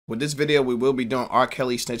With this video, we will be doing R.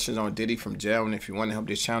 Kelly snitches on Diddy from jail. And if you want to help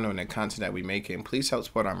this channel and the content that we making, please help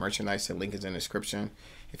support our merchandise. The link is in the description.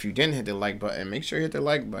 If you didn't hit the like button, make sure you hit the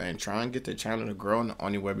like button. Try and get the channel to grow. And the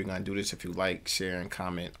only way we're going to do this if you like, share, and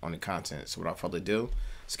comment on the content. So without further ado,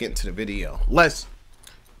 let's get into the video. Let's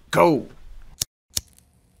go.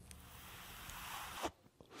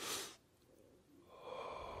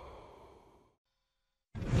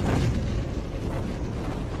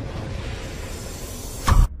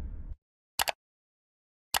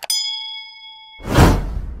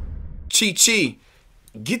 Chi,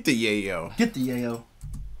 get the yayo. Get the yayo.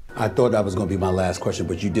 I thought that was going to be my last question,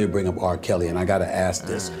 but you did bring up R. Kelly, and I got to ask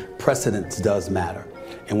this. Precedence does matter.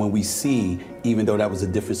 And when we see, even though that was a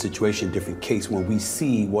different situation, different case, when we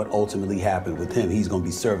see what ultimately happened with him, he's going to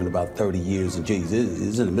be serving about 30 years in jail.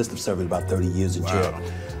 He's in the midst of serving about 30 years in jail.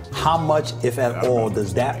 How much, if at all,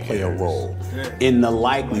 does that play a role in the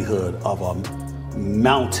likelihood of a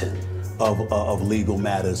mountain of legal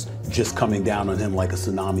matters just coming down on him like a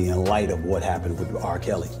tsunami in light of what happened with R.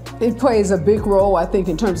 Kelly? It plays a big role, I think,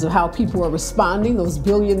 in terms of how people are responding. Those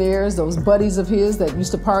billionaires, those buddies of his that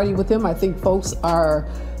used to party with him, I think folks are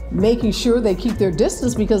making sure they keep their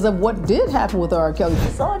distance because of what did happen with R. Kelly.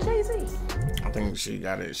 So Jay-Z. I think she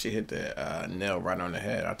got it. She hit the nail right on the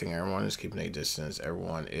head. I think everyone is keeping their distance.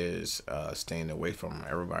 Everyone is staying away from him.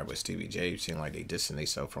 Everybody but Stevie J seem like they distance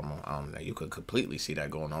themselves from him. You could completely see that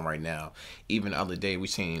going on right now. Even the other day, we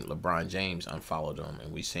seen LeBron James unfollowed him,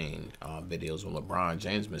 and we seen videos where LeBron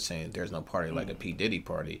James been saying there's no party like a P. Diddy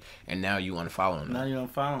party, and now you unfollow him. Now you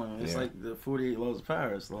unfollow him. It's like the 48 Laws of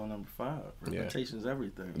Power. It's law number 5. Reputation is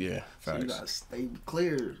everything. Yeah, facts. So you gotta stay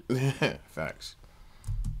clear. Facts.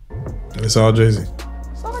 It's all Jay-Z.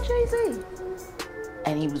 It's all Jay-Z.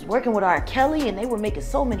 And he was working with R. Kelly, and they were making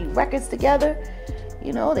so many records together.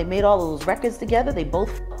 You know, they made all those records together. They both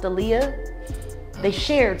f***ed Aaliyah. They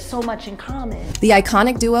shared so much in common. The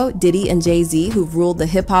iconic duo, Diddy and Jay-Z, who've ruled the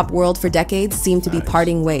hip-hop world for decades, seem to be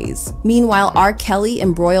parting ways. Meanwhile, R. Kelly,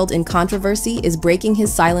 embroiled in controversy, is breaking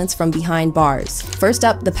his silence from behind bars. First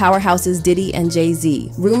up, the powerhouses Diddy and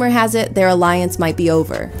Jay-Z. Rumor has it their alliance might be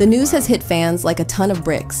over. The news has hit fans like a ton of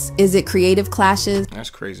bricks. Is it creative clashes?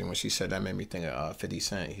 That's crazy. When she said that, made me think of 50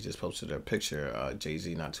 Cent. He just posted a picture of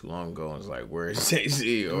Jay-Z not too long ago and was like, where's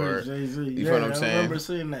Jay-Z? Or Jay-Z? You know what I'm saying? I remember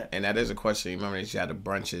seeing that. And that is a question. You remember she had the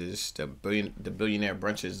brunches, the billionaire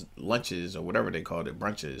brunches, lunches, or whatever they called it,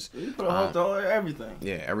 brunches. You put a whole to everything.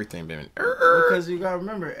 Yeah, everything been. Because you gotta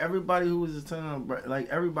remember, everybody who was attending, like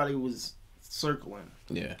everybody was circling.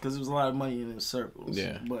 Yeah. Because there was a lot of money in those circles.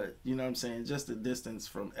 Yeah. But you know what I'm saying, just the distance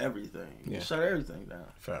from everything. Yeah. You shut everything down.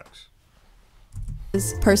 Facts.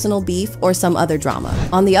 Personal beef, or some other drama.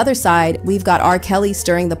 On the other side, we've got R. Kelly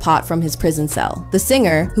stirring the pot from his prison cell. The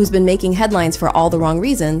singer, who's been making headlines for all the wrong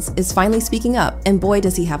reasons, is finally speaking up, and boy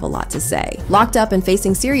does he have a lot to say. Locked up and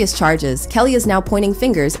facing serious charges, Kelly is now pointing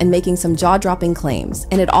fingers and making some jaw-dropping claims,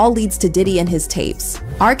 and it all leads to Diddy and his tapes.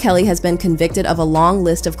 R. Kelly has been convicted of a long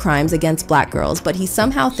list of crimes against black girls, but he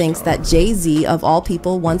somehow thinks that Jay-Z, of all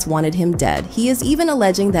people, once wanted him dead. He is even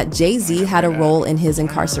alleging that Jay-Z had a role in his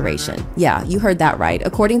incarceration. Yeah, you heard that right.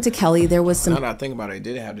 According to Kelly, there was some. Now that I think about it,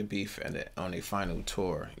 they did have the beef on their final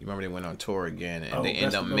tour. You remember they went on tour again, and they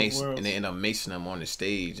end up macing them on the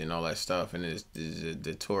stage and all that stuff, and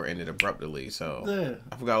the tour ended abruptly. So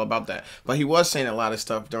I forgot all about that. But he was saying a lot of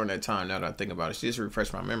stuff during that time. Now that I think about it, she just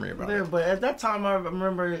refreshed my memory about it. But at that time, I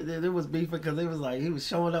remember there was beef because they was like he was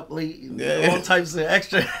showing up late and all types of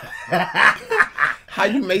extra. How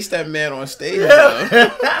you mace that man on stage?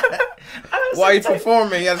 Yeah. While you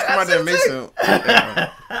performing, you have to come out there and mace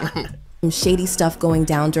him. Shady stuff going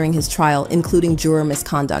down during his trial, including juror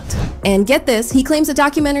misconduct. And get this, he claims a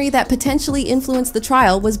documentary that potentially influenced the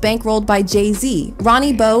trial was bankrolled by Jay-Z.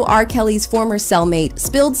 Ronnie Bo, R. Kelly's former cellmate,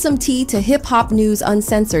 spilled some tea to Hip Hop News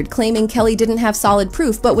Uncensored, claiming Kelly didn't have solid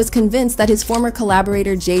proof but was convinced that his former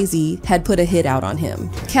collaborator Jay-Z had put a hit out on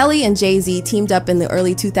him. Kelly and Jay-Z teamed up in the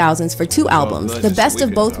early 2000s for 2 albums, The Best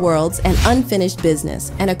of Both Worlds and Unfinished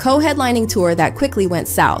Business, and a co-headlining tour that quickly went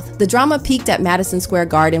south. The drama peaked at Madison Square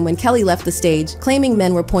Garden when Kelly left the stage, claiming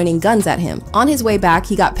men were pointing guns at him. On his way back,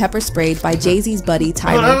 he got pepper sprayed by Jay-Z's buddy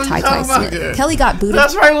Ty Smith. Yeah. Kelly got booted.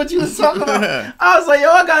 That's right, what you was talking about. I was like, yo,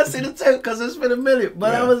 I gotta see the tape because it's been a minute.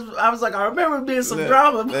 But I was like, I remember being some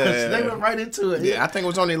drama, but they went right into it. Yeah, I think it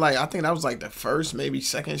was only like, I think that was like the first, maybe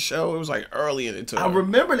second show. It was like early in the tour. I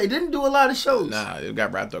remember they didn't do a lot of shows. Nah, it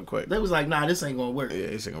got wrapped up quick. They was like, nah, this ain't gonna work. Yeah,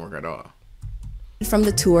 this ain't gonna work at all. from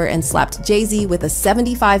the tour and slapped Jay-Z with a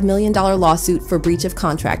 $75 million lawsuit for breach of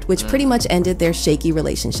contract, which pretty much ended their shaky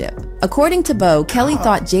relationship. According to Bo, Kelly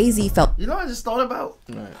thought Jay-Z felt— You know what I just thought about?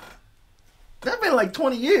 Right. That's been like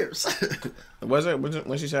 20 years. Was it?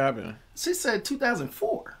 When she said happened? She said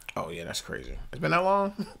 2004. Oh yeah, that's crazy. It's been that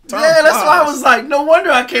long. Yeah, that's why I was like, no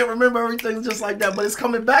wonder I can't remember everything just like that. But it's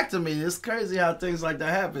coming back to me. It's crazy how things like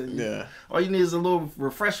that happen. Yeah. All you need is a little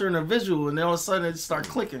refresher and a visual, and then all of a sudden it start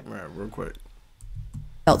clicking. Right, real quick.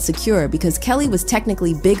 Felt secure because Kelly was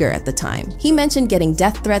technically bigger at the time. He mentioned getting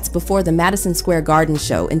death threats before the Madison Square Garden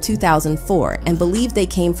show in 2004 and believed they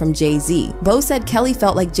came from Jay-Z. Bo said Kelly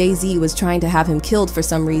felt like Jay-Z was trying to have him killed for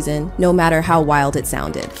some reason, no matter how wild it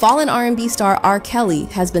sounded. Fallen R&B star R. Kelly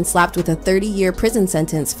has been slapped with a 30-year prison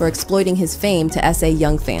sentence for exploiting his fame to essay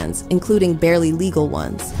young fans, including barely legal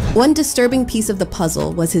ones. One disturbing piece of the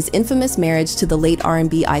puzzle was his infamous marriage to the late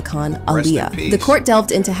R&B icon Aaliyah. The court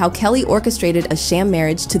delved into how Kelly orchestrated a sham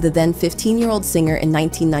marriage to the then 15-year-old singer in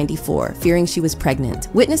 1994, fearing she was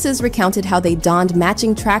pregnant. Witnesses recounted how they donned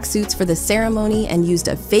matching tracksuits for the ceremony and used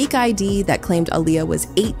a fake ID that claimed Aaliyah was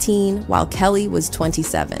 18 while Kelly was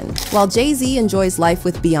 27. While Jay-Z enjoys life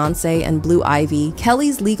with Beyonce and Blue Ivy,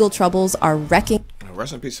 Kelly's legal troubles are wrecking.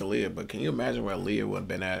 Rest in peace to Aaliyah, but can you imagine where Aaliyah would have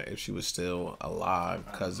been at if she was still alive?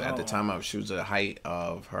 Because at the time she was at the height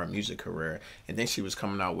of her music career, and then she was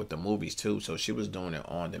coming out with the movies too, so she was doing it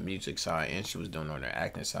on the music side and she was doing it on the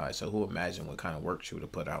acting side. So who imagine what kind of work she would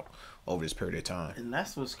have put out over this period of time? And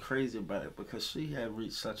that's what's crazy about it, because she had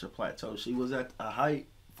reached such a plateau. She was at a height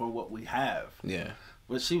for what we have. Yeah.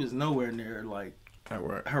 But she was nowhere near like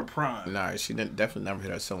her prime. Nah, she definitely never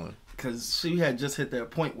hit her ceiling. Because she had just hit that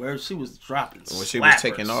point where she was dropping when she was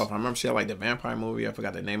taking off. I remember she had like the vampire movie. I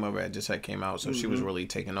forgot the name of it. It just had came out. So she was really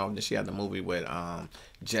taking off. Then she had the movie with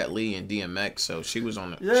Jet Li and DMX. So she was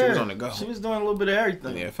on the, she was on the go. She was doing a little bit of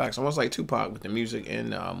everything. Yeah, facts. Almost like Tupac with the music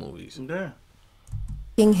and movies. Yeah.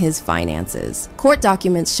 His finances. Court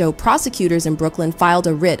documents show prosecutors in Brooklyn filed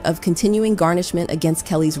a writ of continuing garnishment against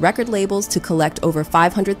Kelly's record labels to collect over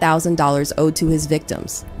 $500,000 owed to his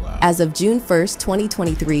victims. Wow. As of June 1st,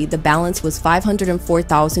 2023, the balance was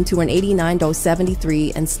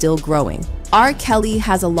 $504,289.73 and still growing. R. Kelly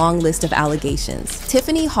has a long list of allegations.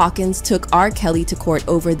 Tiffany Hawkins took R. Kelly to court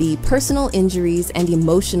over the personal injuries and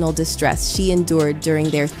emotional distress she endured during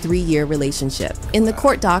their 3-year relationship. In the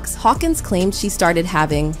court docs, Hawkins claimed she started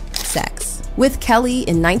having sex with Kelly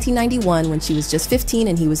in 1991 when she was just 15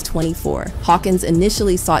 and he was 24. Hawkins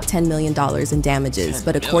initially sought $10 million in damages,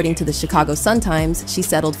 but according to the Chicago Sun-Times, she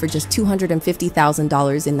settled for just $250,000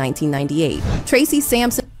 in 1998. Tracy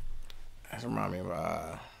Sampson. That reminds me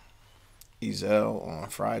of Ezel on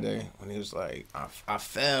Friday when he was like, I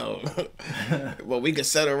fell. Well, we could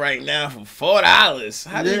settle right now for $4.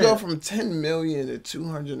 How do you go from $10 million to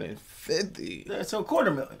 $250? That's a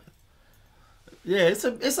 $250,000. Yeah,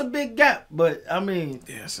 it's a big gap, but I mean,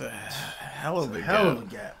 yeah, it's a hell of a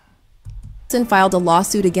gap. Filed a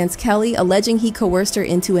lawsuit against Kelly alleging he coerced her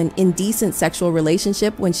into an indecent sexual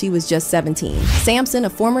relationship when she was just 17. Sampson, a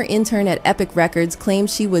former intern at Epic Records, claimed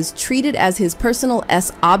she was treated as his personal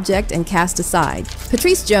object and cast aside.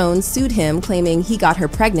 Patrice Jones sued him, claiming he got her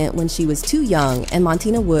pregnant when she was too young, and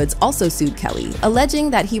Montina Woods also sued Kelly, alleging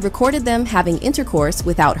that he recorded them having intercourse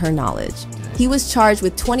without her knowledge. He was charged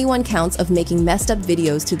with 21 counts of making messed up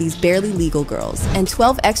videos to these barely legal girls, and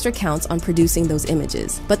 12 extra counts on producing those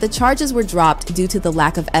images. But the charges were dropped due to the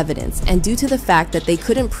lack of evidence, and due to the fact that they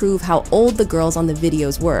couldn't prove how old the girls on the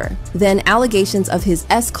videos were. Then allegations of his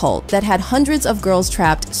S-cult that had hundreds of girls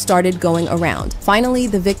trapped started going around. Finally,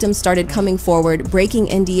 the victims started coming forward, breaking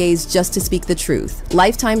NDAs just to speak the truth.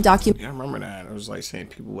 Lifetime document. Yeah, I remember that. It was like saying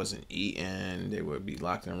people wasn't eating, they would be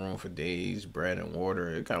locked in a room for days, bread and water.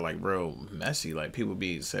 It got like real messy. Like people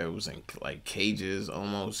said it was in like cages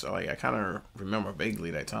almost. Like I kind of remember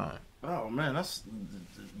vaguely that time. Oh man, that's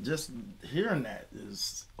just hearing that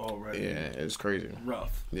is already it's crazy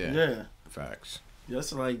rough. Yeah, facts.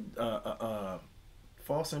 That's like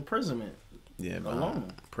false imprisonment. Yeah,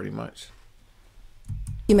 alone. Pretty much.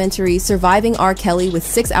 Documentary Surviving R. Kelly with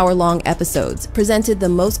 6-hour-long episodes presented the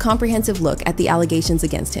most comprehensive look at the allegations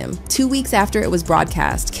against him. 2 weeks after it was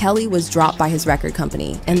broadcast, Kelly was dropped by his record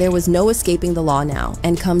company, and there was no escaping the law now.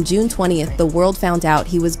 And come June 20th, the world found out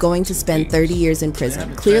he was going to spend 30 years in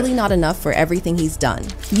prison. Clearly not enough for everything he's done.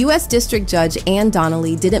 U.S. District Judge Ann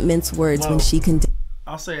Donnelly didn't mince words when she condemned.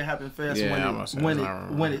 I'll say it happened fast when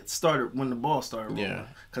the ball started rolling. Yeah.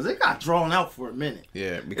 Because it got drawn out for a minute.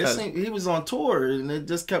 Yeah, because he was on tour and it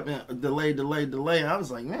just kept delay. I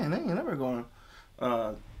was like, man, they ain't never going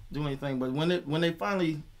to do anything. But when they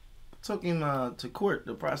finally took him to court,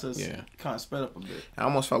 the process kind of sped up a bit. I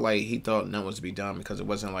almost felt like he thought nothing was to be done because it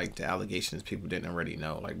wasn't like the allegations people didn't already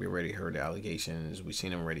know. Like we already heard the allegations. We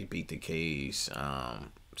seen him already beat the case.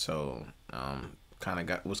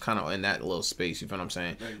 was kind of in that little space. You feel what I'm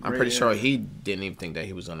saying? I'm pretty sure he didn't even think that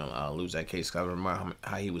he was gonna lose that case. Cause I remember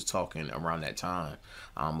how he was talking around that time,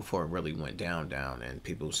 before it really went down, and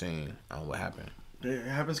people seeing what happened. Yeah, it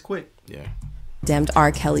happens quick. Yeah. Condemned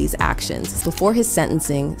R. Kelly's actions. Before his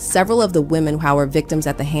sentencing, several of the women who were victims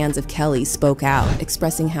at the hands of Kelly spoke out,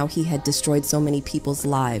 expressing how he had destroyed so many people's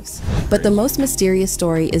lives. But the most mysterious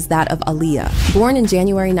story is that of Aaliyah. Born in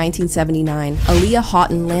January 1979, Aaliyah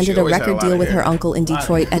Houghton landed a record deal with her uncle in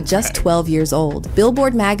Detroit at just 12 years old.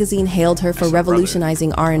 Billboard magazine hailed her for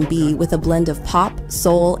revolutionizing R&B with a blend of pop,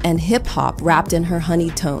 soul, and hip-hop wrapped in her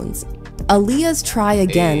honeyed tones. Aaliyah's Try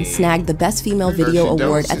Again snagged the Best Female Video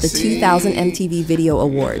Award at the 2000 MTV Video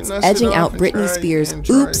Awards, edging out Britney Spears'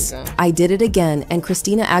 Oops, I Did It Again and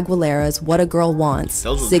Christina Aguilera's What a Girl Wants,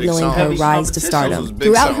 signaling her rise to stardom.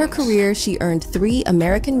 Throughout her career, she earned 3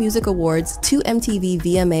 American Music Awards, 2 MTV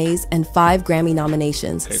VMAs, and 5 Grammy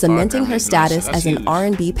nominations, cementing her status as an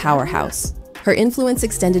R&B powerhouse. Her influence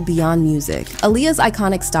extended beyond music. Aaliyah's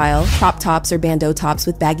iconic style, crop tops or bandeau tops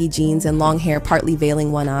with baggy jeans and long hair partly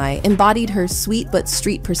veiling one eye, embodied her sweet but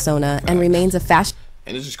street persona and remains a fashion.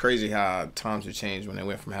 And it's just crazy how times have changed when they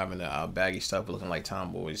went from having the baggy stuff looking like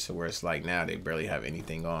tomboys to where it's like now they barely have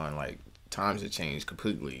anything on. Like times have changed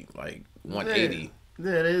completely, like 180.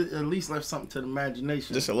 Yeah, they at least left something to the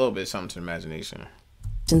imagination. Just a little bit something to the imagination.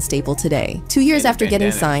 Staple today. 2 years after getting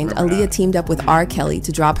signed, Aaliyah teamed up with R. Kelly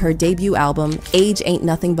to drop her debut album, Age Ain't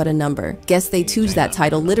Nothing But a Number. Guess they choose that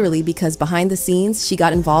title literally because behind the scenes, she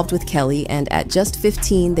got involved with Kelly, and at just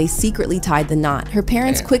 15, they secretly tied the knot. Her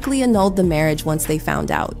parents quickly annulled the marriage once they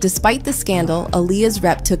found out. Despite the scandal, Aaliyah's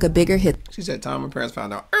rep took a bigger hit. She said, "Time my parents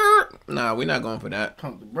found out, nah, we're not going for that."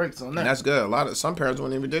 Pump the brakes on that. And that's good. Some parents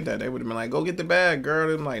wouldn't even did that. They would have been like, "Go get the bag, girl."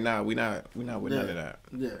 I'm like, "Nah, we not with none of that.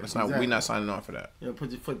 Yeah, we not signing on for that." Yeah, put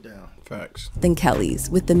your foot down. Facts. Than Kelly's,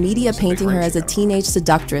 with the media painting her as a teenage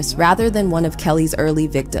seductress rather than one of Kelly's early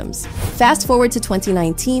victims. Fast forward to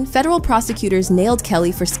 2019, federal prosecutors nailed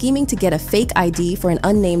Kelly for scheming to get a fake ID for an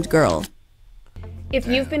unnamed girl. If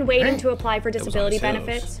you've been waiting to apply for disability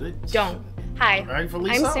benefits, don't. Hi,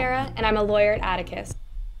 I'm Sarah, and I'm a lawyer at Atticus.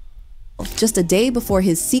 Just a day before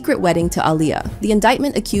his secret wedding to Aaliyah, the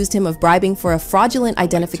indictment accused him of bribing for a fraudulent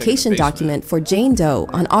identification document for Jane Doe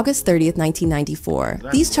on August 30th, 1994.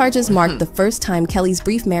 These charges marked the first time Kelly's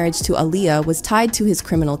brief marriage to Aaliyah was tied to his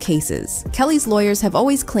criminal cases. Kelly's lawyers have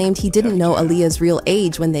always claimed he didn't know Aaliyah's real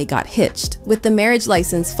age when they got hitched, with the marriage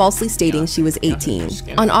license falsely stating she was 18.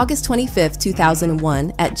 On August 25th,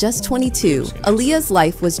 2001, at just 22, Aaliyah's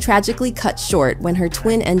life was tragically cut short when her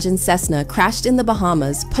twin-engine Cessna crashed in the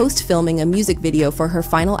Bahamas post-filming a music video for her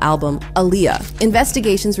final album, Aaliyah.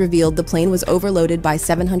 Investigations revealed the plane was overloaded by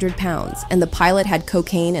 700 pounds, and the pilot had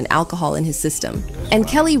cocaine and alcohol in his system. And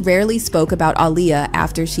Kelly rarely spoke about Aaliyah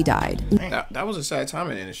after she died. That was a sad time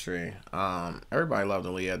in the industry. Everybody loved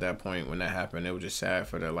Aaliyah at that point when that happened. It was just sad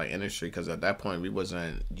for the industry because at that point we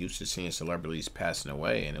wasn't used to seeing celebrities passing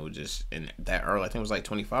away, and it was just in that early. I think it was like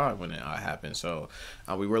 25 when it happened. So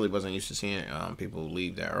we really wasn't used to seeing people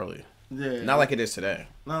leave that early. Yeah, not like it is today.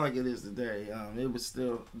 Not like it is today. It was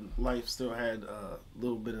still life still had a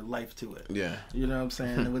little bit of life to it. Yeah, you know what I'm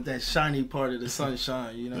saying. And with that shiny part of the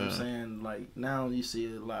sunshine, you know what I'm saying. Like now you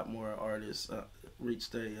see a lot more artists reach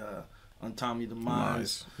their untimely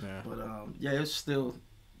demise. Yeah. But yeah, it's still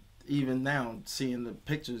even now seeing the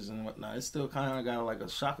pictures and whatnot. It's still kind of got like a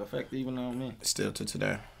shock effect even on me. Still to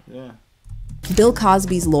today. Yeah. Bill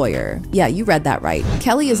Cosby's lawyer. Yeah, you read that right.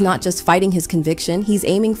 Kelly is not just fighting his conviction, he's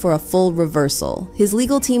aiming for a full reversal. His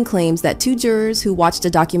legal team claims that 2 jurors who watched a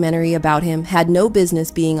documentary about him had no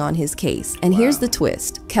business being on his case. And here's the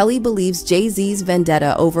twist. Kelly believes Jay-Z's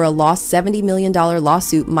vendetta over a lost $70 million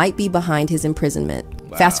lawsuit might be behind his imprisonment.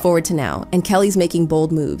 Wow. Fast forward to now, and Kelly's making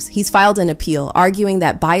bold moves. He's filed an appeal, arguing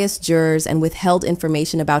that biased jurors and withheld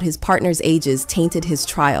information about his partner's ages tainted his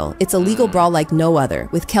trial. It's a legal brawl like no other,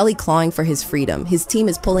 with Kelly clawing for his freedom. His team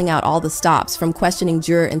is pulling out all the stops, from questioning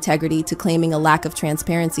juror integrity to claiming a lack of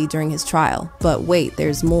transparency during his trial. But wait,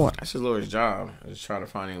 there's more. That's his lawyer's job, is try to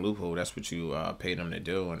find a loophole. That's what you paid him to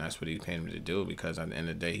do, and that's what he paid him to do, because at the end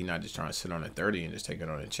of the day, he's not just trying to sit on a 30 and just take it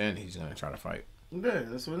on the chin. He's going to try to fight. Yeah,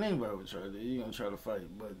 that's what anybody would try to do. You're going to try to fight.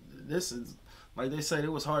 But this is, like they said,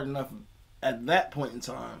 it was hard enough at that point in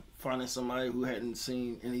time finding somebody who hadn't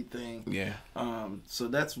seen anything. Yeah. So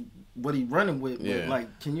that's what he running with. Yeah. But,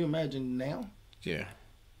 like, can you imagine now? Yeah.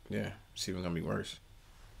 Yeah. It's even going to be worse.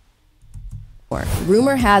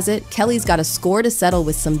 Rumor has it, Kelly's got a score to settle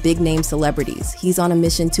with some big-name celebrities. He's on a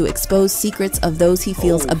mission to expose secrets of those he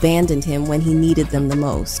feels abandoned him when he needed them the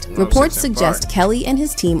most. Reports suggest Kelly and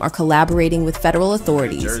his team are collaborating with federal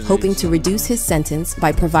authorities, hoping to reduce his sentence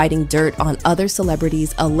by providing dirt on other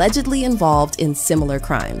celebrities allegedly involved in similar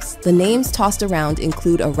crimes. The names tossed around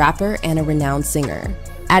include a rapper and a renowned singer.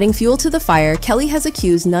 Adding fuel to the fire, Kelly has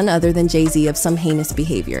accused none other than Jay-Z of some heinous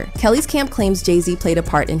behavior. Kelly's camp claims Jay-Z played a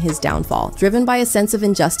part in his downfall, driven by a sense of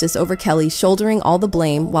injustice over Kelly shouldering all the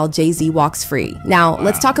blame while Jay-Z walks free. Now,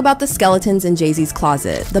 let's talk about the skeletons in Jay-Z's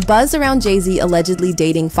closet. The buzz around Jay-Z allegedly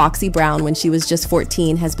dating Foxy Brown when she was just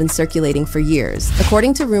 14 has been circulating for years.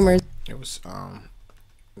 According to rumors, it was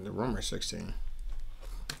the rumor 16.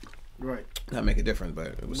 Right. Not make a difference, but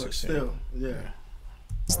it was 16. Still, yeah.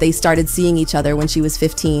 They started seeing each other when she was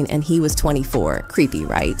 15 and he was 24. Creepy,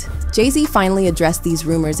 right? Jay-Z finally addressed these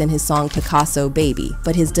rumors in his song Picasso Baby,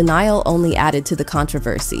 but his denial only added to the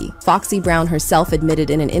controversy. Foxy Brown herself admitted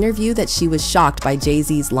in an interview that she was shocked by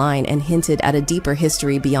Jay-Z's line and hinted at a deeper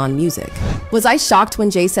history beyond music. Was I shocked when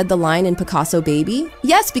Jay said the line in Picasso Baby?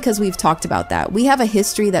 Yes, because we've talked about that. We have a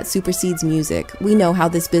history that supersedes music. We know how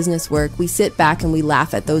this business works. We sit back and we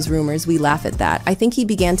laugh at those rumors. We laugh at that. I think he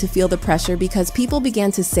began to feel the pressure because people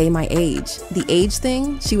began to say my age. The age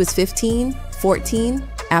thing, she was 15, 14.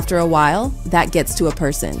 After a while, that gets to a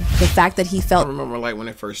person. The fact that he felt— I remember like when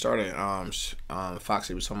it first started,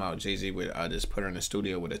 Foxy was talking about Jay-Z would just put her in the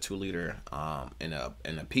studio with a 2-liter in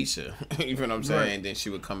a pizza. You know what I'm saying? Right. And then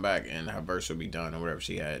she would come back and her verse would be done or whatever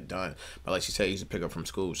she had done. But like she said, he used to pick up from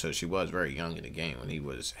school, so she was very young in the game when he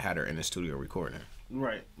had her in the studio recording.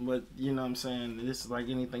 Right. But you know what I'm saying? This is like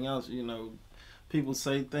anything else, you know. People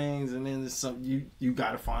say things, and then it's something you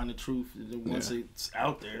gotta find the truth once it's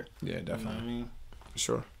out there. Yeah, definitely. You know what I mean?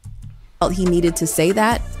 Sure. He needed to say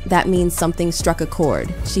that means something struck a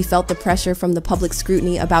chord. She felt the pressure from the public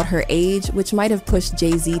scrutiny about her age, which might have pushed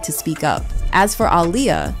Jay-Z to speak up. As for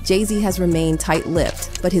Aaliyah, Jay-Z has remained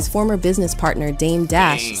tight-lipped, but his former business partner Dame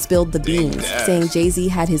Dash spilled the beans, saying Jay-Z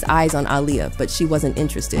had his eyes on Aaliyah, but she wasn't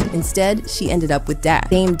interested. Instead, she ended up with Dash.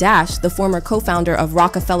 Dame Dash, the former co-founder of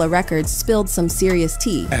Rockefeller Records, spilled some serious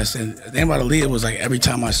tea. Yes, and the thing about Aaliyah was like every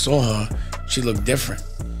time I saw her, she looked different.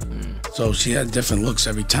 So she had different looks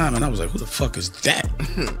every time, and I was like, who the fuck is that?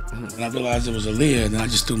 And I realized it was Aaliyah, and then I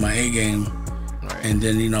just threw my A game. Right. And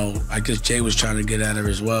then, you know, I guess Jay was trying to get at her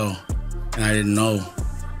as well, and I didn't know.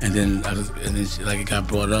 And then it got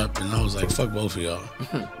brought up, and I was like, fuck both of y'all.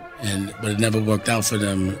 But it never worked out for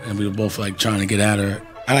them, and we were both like trying to get at her.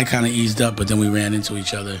 I like kind of eased up, but then we ran into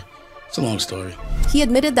each other. It's a long story. He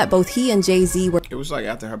admitted that both he and Jay-Z were— It was like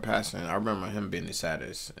after her passing, I remember him being the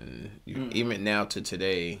saddest. And even now to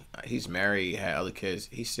today, he's married, had other kids.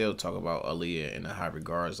 He still talk about Aaliyah in the high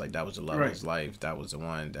regards. Like that was the love of his life. That was the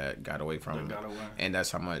one that got away from him. And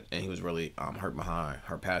that's how much, and he was really hurt behind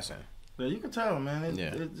her passing. Yeah, you can tell, man.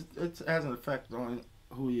 It has an effect on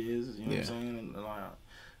who he is. You know what I'm saying? And,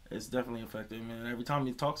 it's definitely affected, man. Every time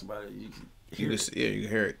he talks about it, you can hear it. Yeah, you can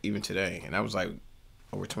hear it even today. And that was like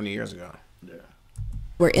over 20 years ago. Yeah.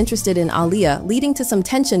 Were interested in Aaliyah, leading to some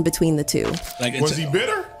tension between the two. Like, was he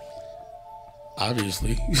bitter?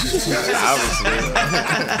 Obviously. Obviously.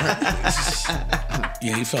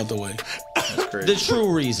 Yeah, he felt the way. That's crazy. The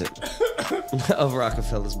true reason of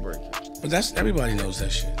Rockefeller's breaking. But everybody knows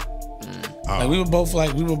that shit. Like we were both. I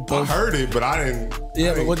heard it, but I didn't.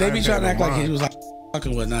 Yeah, but what they be trying to act like he was like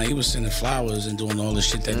fucking whatnot. He was sending flowers and doing all this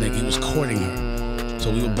shit that nigga. He was courting her.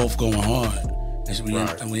 So we were both going hard.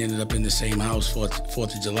 And we ended up in the same house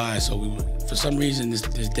 4th of July. So we were, for some reason, this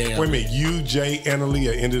day. Wait a minute, you, Jay, and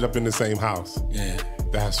Aaliyah ended up in the same house. Yeah.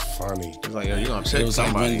 That's funny. It was like, yo, you gonna it was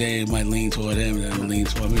like one day it might lean toward him and then lean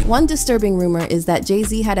toward me. One disturbing rumor is that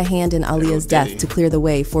Jay-Z had a hand in Aaliyah's death to clear the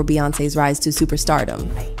way for Beyonce's rise to superstardom.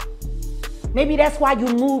 Maybe that's why you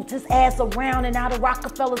moved his ass around and out of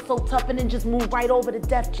Rockefeller so tough and then just moved right over to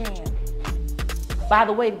Def Jam. By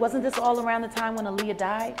the way, wasn't this all around the time when Aaliyah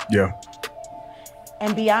died? Yeah.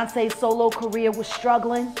 And Beyonce's solo career was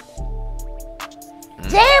struggling?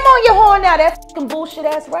 Damn on your horn now, that fucking bullshit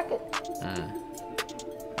ass record.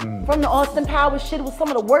 From the Austin Powers shit, it was some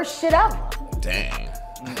of the worst shit ever. Dang.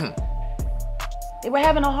 They were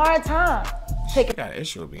having a hard time. She got an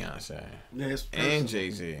issue with Beyonce. Yeah, and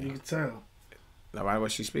Jay-Z. You can tell. Now, by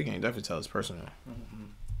what she's speaking, you definitely tell it's personal.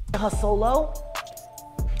 Her solo.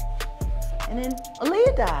 And then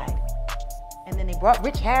Aaliyah died. And then they brought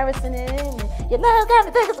Rich Harrison in. And you know, kind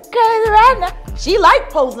of think it's crazy right now. She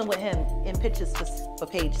liked posing with him in pictures for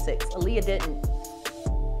Page 6. Aaliyah didn't.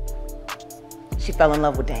 She fell in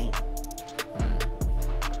love with Dame.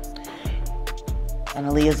 And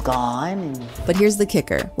Aaliyah's gone. But here's the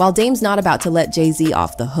kicker. While Dame's not about to let Jay-Z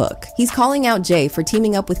off the hook, he's calling out Jay for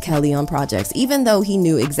teaming up with Kelly on projects, even though he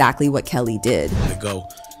knew exactly what Kelly did. To go,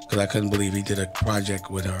 because I couldn't believe he did a project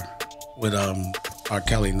with her, with R.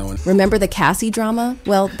 Kelly knowing. Remember the Cassie drama?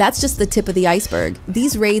 Well, that's just the tip of the iceberg.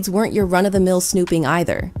 These raids weren't your run-of-the-mill snooping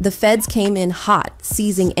either. The feds came in hot,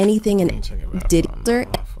 seizing anything and Diddy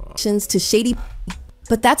to shady.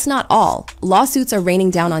 But that's not all. Lawsuits are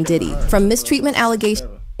raining down on Diddy, from mistreatment allegations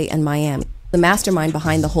and Miami, the mastermind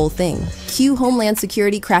behind the whole thing. Cue Homeland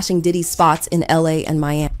Security crashing Diddy's spots in LA and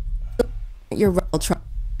Miami. Your Trump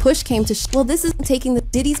push came to well, this isn't taking the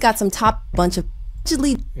Diddy's got some top bunch of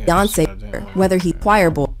allegedly Beyonce, whether he choir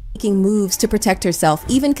boy, making moves to protect herself,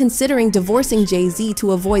 even considering divorcing Jay-Z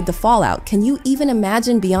to avoid the fallout. Can you even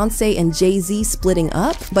imagine Beyonce and Jay-Z splitting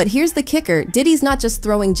up? But here's the kicker. Diddy's not just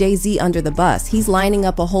throwing Jay-Z under the bus. He's lining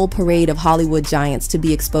up a whole parade of Hollywood giants to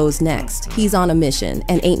be exposed next. He's on a mission,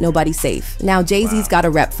 and ain't nobody safe. Now Jay-Z's got a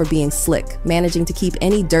rep for being slick, managing to keep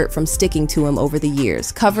any dirt from sticking to him over the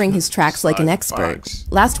years, covering his tracks like an expert.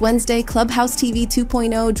 Last Wednesday, Clubhouse TV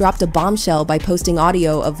 2.0 dropped a bombshell by posting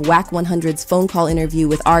audio of Whack 100's phone call interview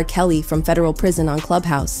with R. Kelly from federal prison on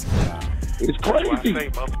Clubhouse. It's crazy.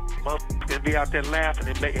 Motherfuckers be out there laughing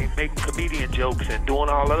and making comedian jokes and doing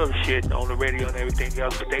all that other shit on the radio and everything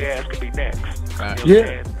else, but they ass could be next. You know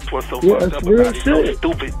That's what's so fucked up about it. So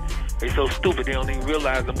stupid. They so stupid they don't even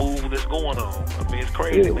realize the move that's going on. I mean, it's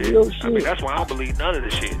crazy, man. I mean, that's why I don't believe none of the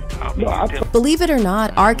shit. Believe it or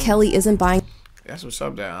not, R. Kelly isn't buying. That's what's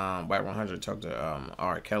up. That White 100 talked to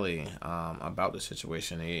R. Kelly about the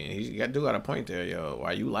situation. He do got a point there, yo.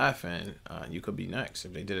 Why you laughing? You could be next.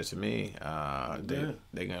 If they did it to me,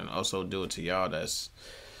 they can also do it to y'all. That's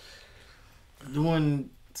doing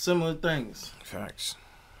similar things. Facts.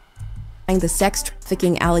 The sex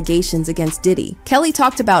trafficking allegations against Diddy. Kelly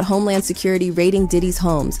talked about Homeland Security raiding Diddy's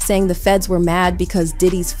homes, saying the feds were mad because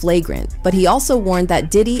Diddy's flagrant. But he also warned that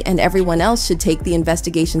Diddy and everyone else should take the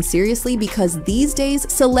investigation seriously because these days,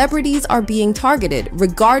 celebrities are being targeted,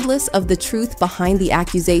 regardless of the truth behind the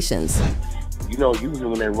accusations. You know, usually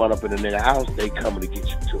when they run up in a nigga house, they coming to get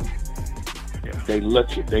you too. They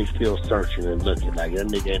looking, they still searching and looking. Like, that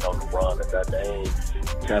nigga ain't on the run or nothing. They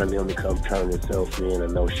ain't telling him to come turn himself in or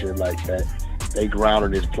no shit like that. They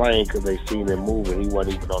grounded his plane because they seen him moving. He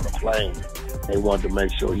wasn't even on the plane. They wanted to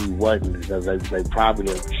make sure he wasn't because they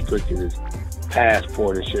probably have restricted his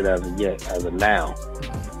passport and shit as of now.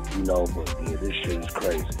 You know, but yeah, this shit is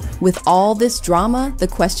crazy. With all this drama, the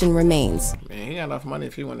question remains. Man, he got enough money.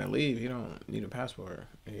 If he want to leave, he don't need a passport.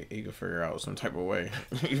 He could figure out some type of way.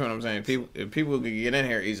 You know what I'm saying? If people could get in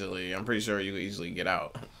here easily, I'm pretty sure you could easily get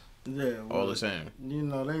out. Yeah. Well, all the same. You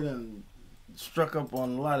know, they done struck up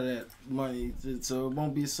on a lot of that money, so it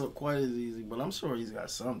won't be quite as easy. But I'm sure he's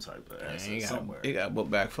got some type of asset somewhere. He got a book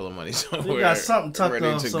bag full of money somewhere. He got something tucked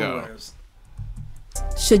off somewhere.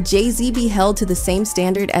 Should Jay-Z be held to the same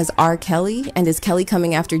standard as R. Kelly? And is Kelly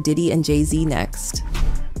coming after Diddy and Jay-Z next?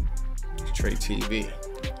 Tret TV.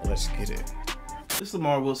 Let's get it. This is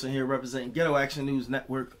Lamar Wilson here representing Ghetto Action News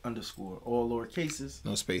Network _ all lowercases.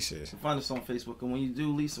 No spaces. Find us on Facebook. And when you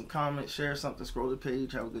do, leave some comments, share something, scroll the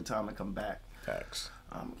page, have a good time, and come back. Facts.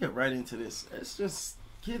 Get right into this. It's just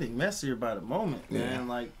getting messier by the moment, man.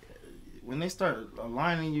 Like, when they start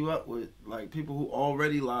aligning you up with like people who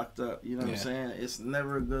already locked up, you know what I'm saying? It's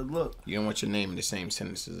never a good look. You don't want your name in the same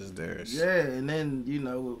sentences as theirs. Yeah, and then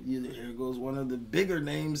here goes one of the bigger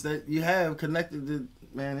names that you have connected to.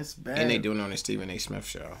 Man, it's bad. And they doing it on the Stephen A. Smith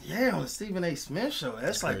show. Yeah, on the Stephen A. Smith show.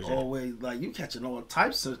 That's like crazy. Always like you catching all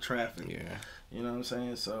types of traffic. Yeah. You know what I'm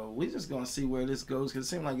saying? So we just gonna see where this goes because it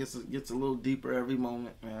seems like it gets a little deeper every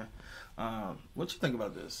moment, man. What you think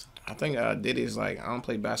about this? I think Diddy's like, I don't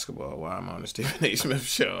play basketball while I'm on the Stephen A. Smith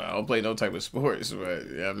show. I don't play no type of sports, but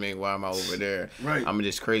I mean, why am I over there? Right. I'm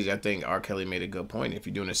just crazy. I think R. Kelly made a good point. If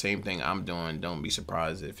you're doing the same thing I'm doing, don't be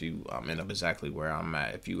surprised if you end up exactly where I'm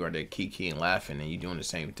at. If you are there kiki and laughing and you're doing the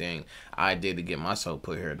same thing I did to get myself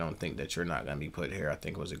put here, don't think that you're not going to be put here. I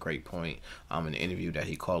think it was a great point in the interview that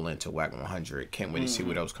he called into Whack 100. Can't wait to see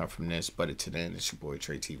what else come from this. But to then, it's your boy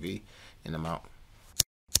Tret TV, and I'm out.